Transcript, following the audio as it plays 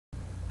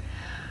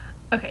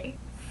Okay,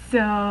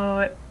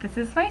 so this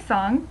is my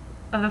song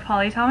of the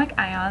polyatomic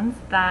ions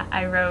that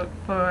I wrote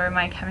for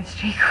my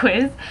chemistry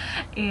quiz,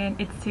 and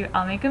it's to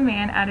I'll Make a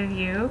Man Out of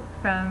You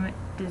from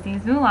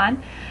Disney's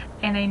Mulan,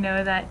 and I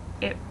know that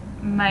it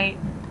might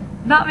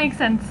not make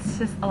sense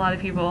to a lot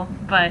of people,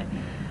 but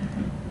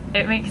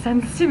it makes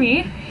sense to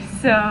me,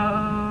 so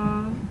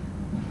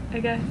I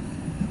guess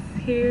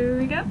here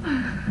we go.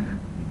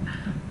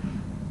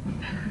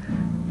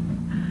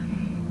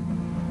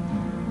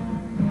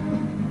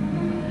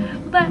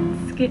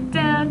 Let's get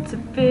down to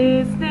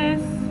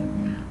business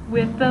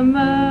with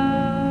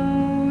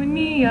ammonium.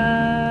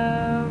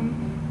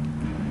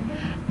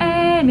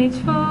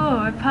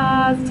 NH4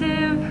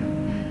 positive,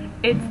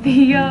 it's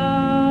the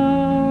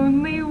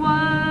only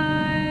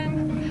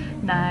one.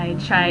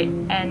 Nitrite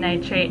and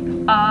nitrate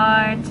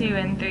are 2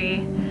 and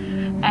 3,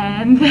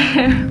 and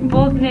they're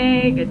both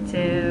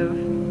negative.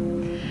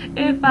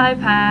 If I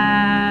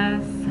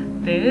pass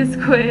this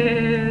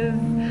quiz,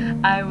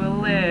 I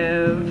will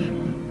live.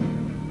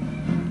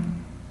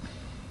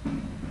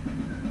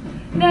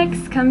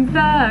 Next comes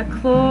the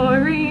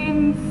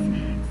chlorines,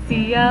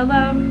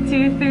 ClO,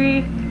 2,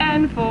 3,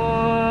 and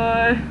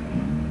 4.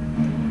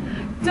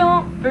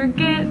 Don't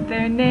forget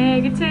they're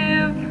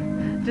negative,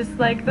 just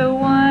like the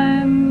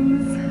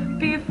ones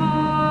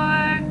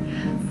before.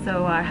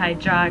 So are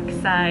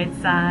hydroxide,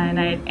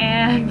 cyanide,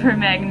 and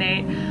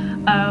permanganate,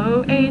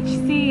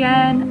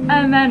 OHCN,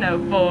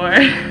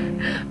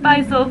 amino4.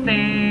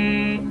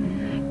 Bisulfate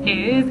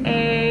is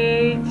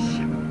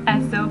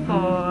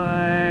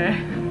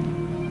HSO4.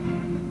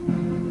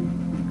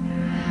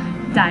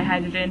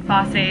 Dihydrogen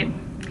phosphate,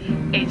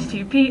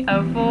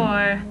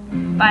 H2PO4.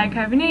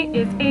 Bicarbonate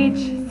is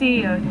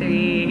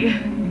HCO3.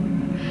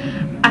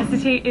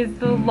 Acetate is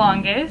the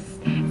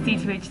longest,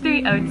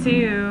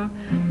 C2H3O2.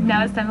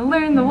 Now it's time to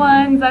learn the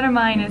ones that are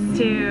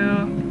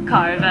 -2.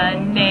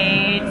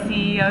 Carbonate,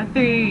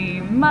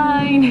 CO3,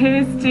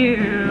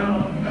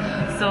 -2.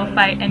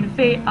 Sulfite and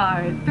fate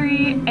are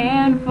 3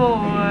 and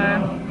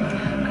 4.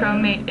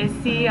 Chromate is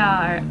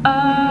CrO4.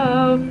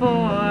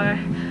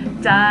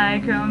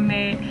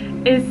 Dichromate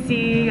is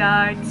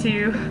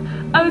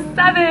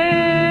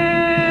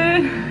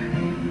Cr2O7.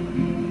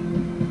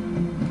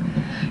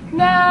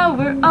 Now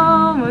we're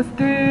almost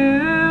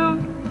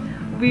through.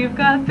 We've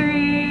got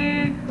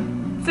 3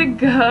 to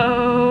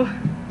go.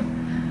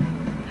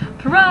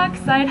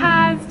 Peroxide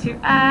has 2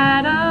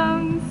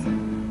 atoms,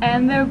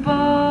 and they're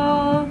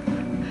both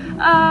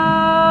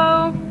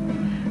O.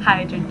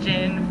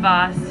 Hydrogen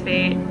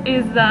phosphate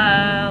is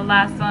the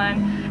last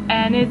one,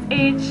 and it's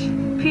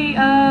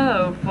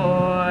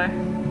HPO4.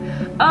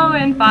 O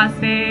and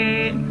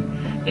phosphate,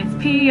 it's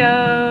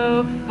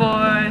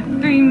PO4,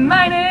 3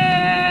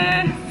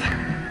 minus.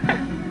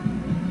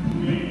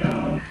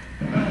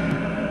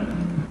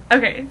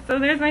 Okay, so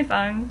there's my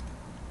song.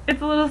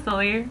 It's a little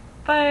silly,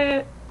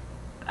 but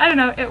I don't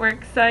know, it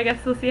works, so I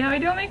guess we'll see how I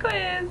do on my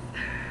quiz.